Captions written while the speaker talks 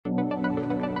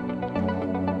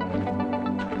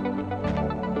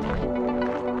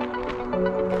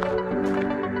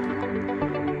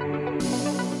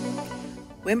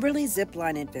Wimberley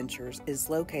Zipline Adventures is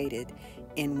located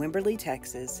in Wimberley,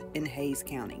 Texas, in Hays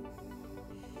County.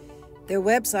 Their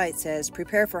website says,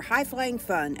 prepare for high-flying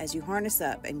fun as you harness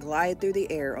up and glide through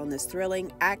the air on this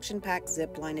thrilling, action-packed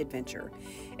zipline adventure.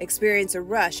 Experience a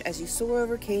rush as you soar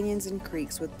over canyons and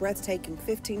creeks with breathtaking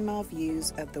 15-mile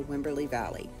views of the Wimberley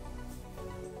Valley.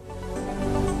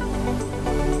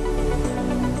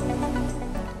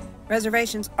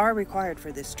 Reservations are required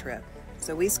for this trip,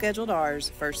 so we scheduled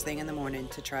ours first thing in the morning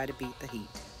to try to beat the heat.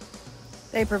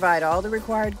 They provide all the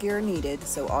required gear needed,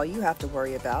 so all you have to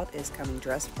worry about is coming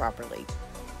dressed properly.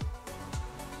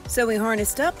 So we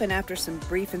harnessed up, and after some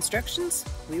brief instructions,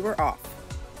 we were off.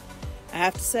 I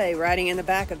have to say, riding in the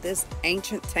back of this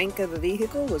ancient tank of a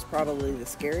vehicle was probably the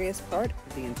scariest part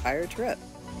of the entire trip.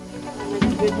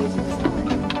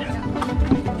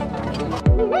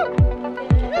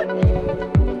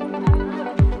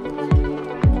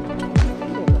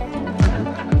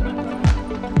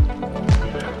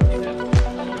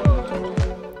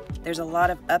 There's a lot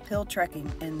of uphill trekking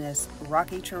in this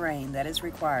rocky terrain that is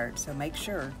required, so make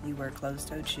sure you wear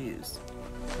closed-toed shoes.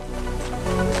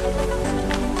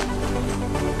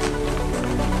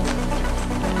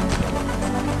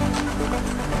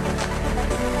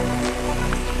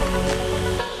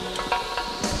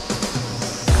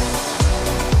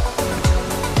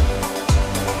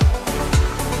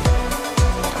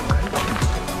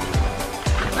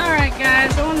 Alright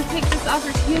guys, I want to take this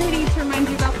opportunity to remind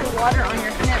you about the water on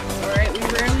your hips. Alright, we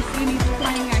rarely see any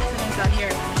flying accidents out here.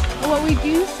 But what we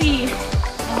do see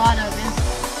a lot of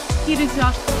is heat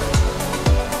exhaustion.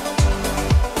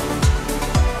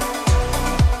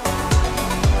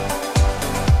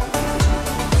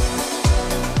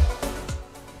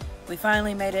 We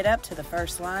finally made it up to the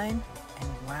first line, and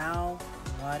wow,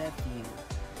 what a view.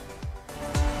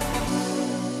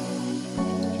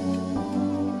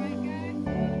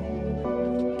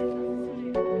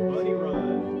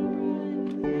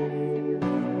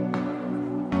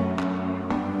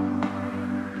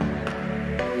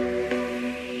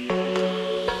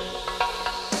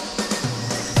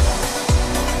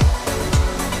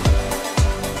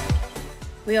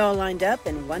 We all lined up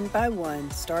and one by one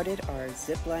started our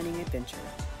ziplining adventure.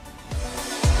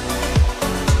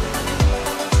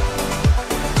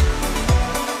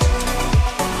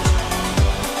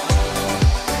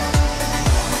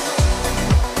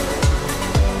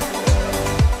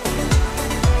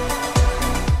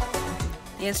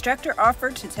 The instructor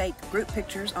offered to take group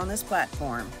pictures on this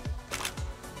platform.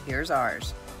 Here's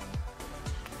ours.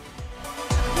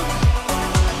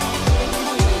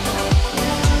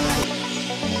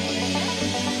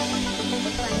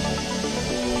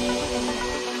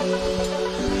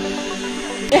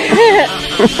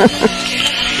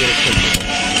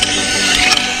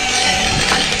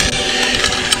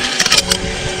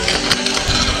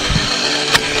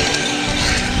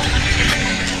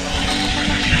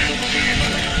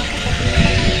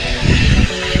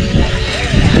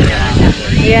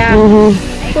 Yeah,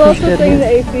 closest thing to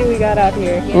AC we got out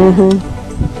here.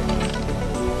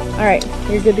 Alright,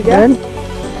 you're good to go? Good.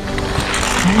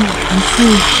 Let's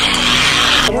see.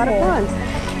 A lot of fun.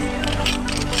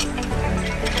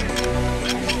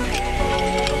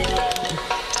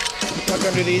 Tuck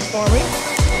under these for me.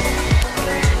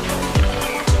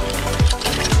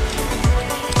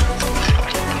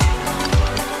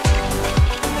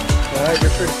 Alright,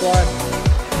 you're free to fly.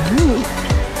 Nice.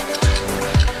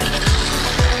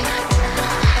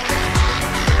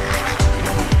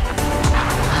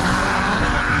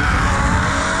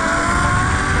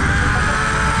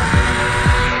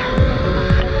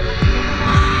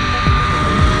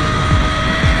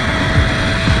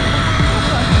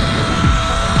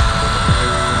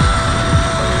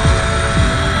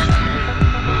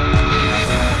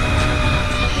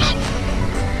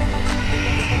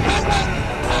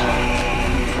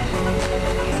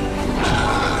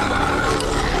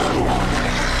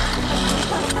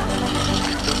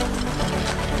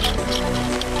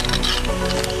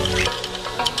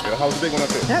 How was the big one up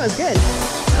there? That was good.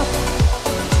 Oh.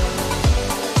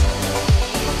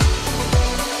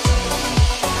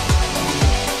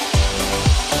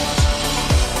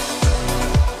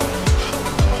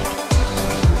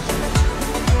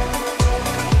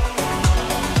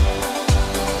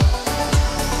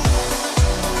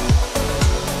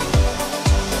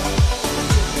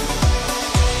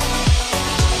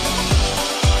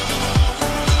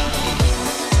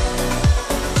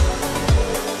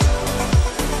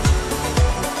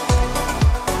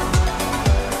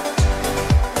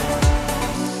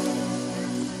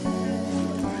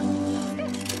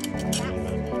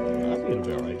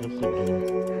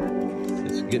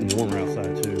 It's getting warmer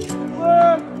outside too.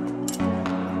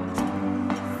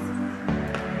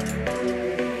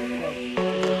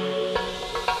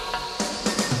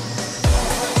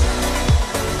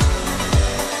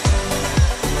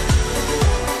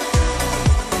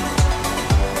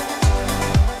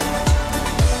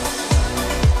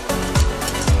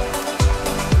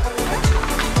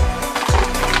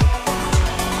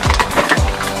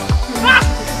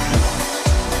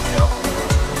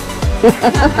 No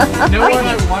one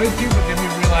I wanted to, but then we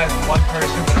realized one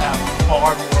person would have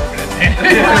far more of an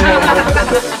advantage.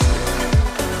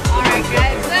 Alright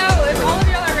guys, so if all of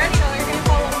y'all are ready, you're going to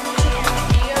follow me and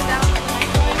Gio down to the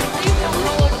next one. Please don't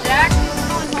follow Jack. He's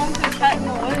going home to a cut in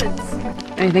the woods.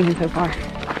 What are you thinking so far?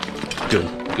 Good.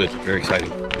 Very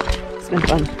exciting. It's been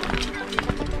fun.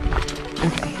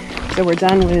 Okay, so we're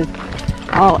done with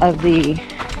all of the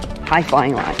high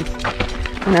flying lines.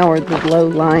 Now we're the low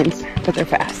lines, but they're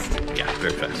fast. Yeah,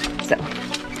 very fast. So,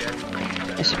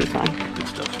 it should be fun. Good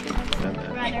stuff.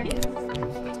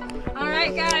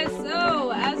 Alright guys,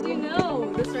 so as you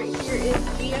know, this right here is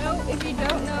Gio. If you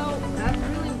don't know, that's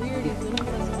really weird. He's been with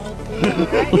us all day,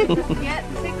 alright?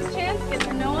 Take this chance, get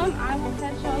to know him. I will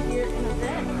catch y'all here in a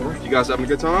bit. You guys having a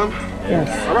good time? Yes.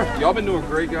 All right, y'all been doing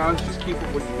great, guys. Just keep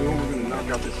up what you're doing. We're gonna knock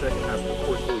out this second half of the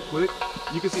course really quick.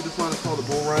 You can see this line is called the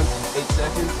bull run. 8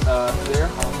 seconds there.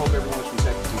 I hope everyone's from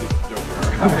Texas who gets the joke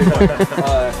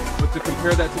there. But to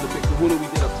compare that to the big kahuna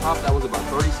we did up top, that was about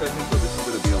 30 seconds. So this is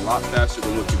going to be a lot faster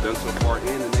than what you've done so far.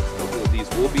 And the next couple of these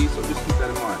will be. So just keep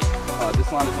that in mind. This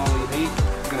line is only 8.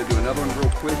 We're going to do another one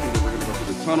real quick, and then we're going to go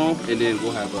through the tunnel, and then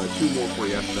we'll have 2 more for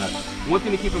you after that. One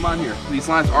thing to keep in mind here, these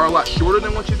lines are a lot shorter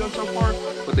than what you've done so far,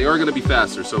 but they are going to be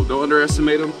faster. So don't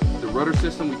underestimate them. The rudder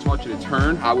system, we taught you to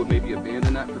turn. I would maybe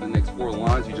abandon that for the next 4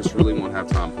 lines. You just really won't have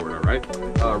time for it, all right?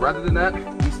 Rather than that,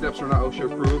 these steps are not OSHA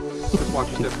approved. Just watch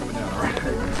your steps coming down, all right?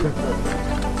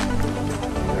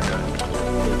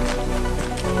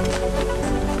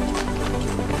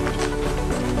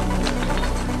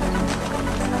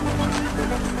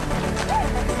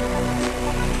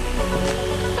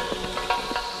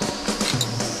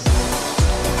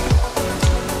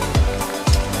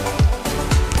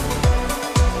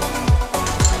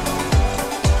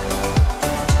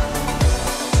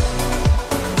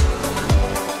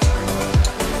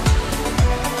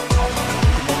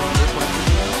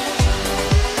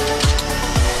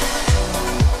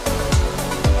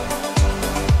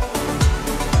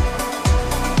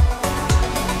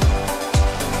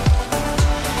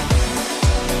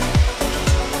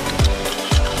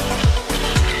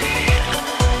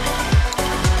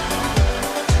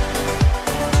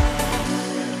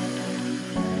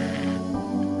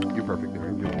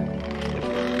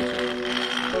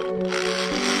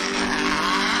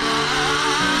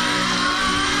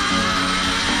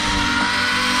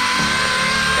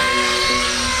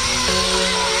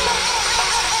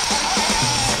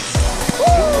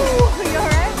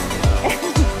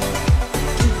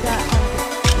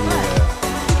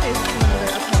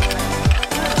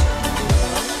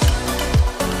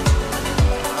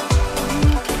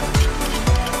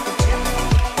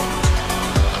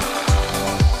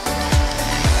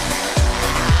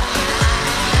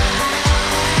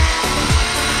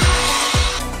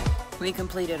 We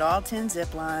completed all 10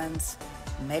 zip lines,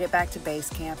 made it back to base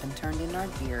camp, and turned in our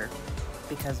gear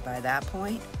because by that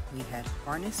point we had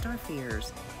harnessed our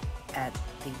fears at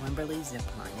the Wimberley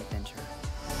Zipline Adventure.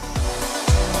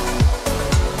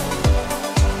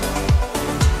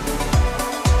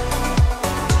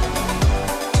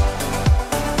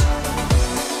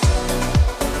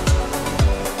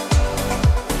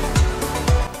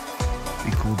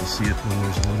 Be cool to see it when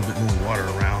there's a little bit more water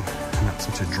around, not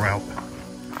such a drought.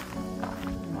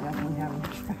 Definitely having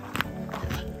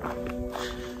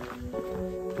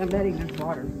I'm betting there's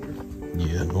water here.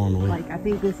 Yeah, normally. Like, I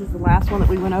think this is the last one that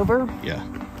we went over. Yeah.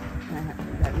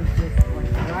 That was just like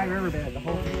a dry riverbed, the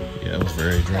whole thing. Yeah, it was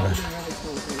very dry. Really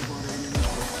cool if there was water underneath.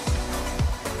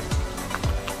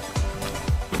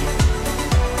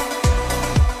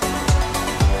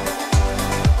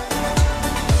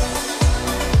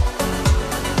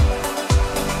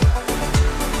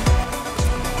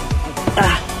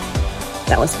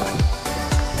 That was fun.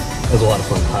 It was a lot of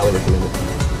fun. Highly recommend it.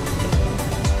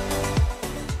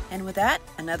 And with that,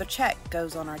 another check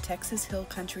goes on our Texas Hill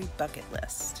Country bucket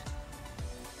list.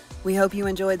 We hope you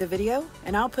enjoyed the video,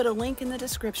 and I'll put a link in the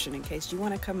description in case you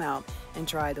want to come out and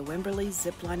try the Wimberley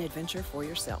Zipline Adventure for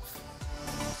yourself.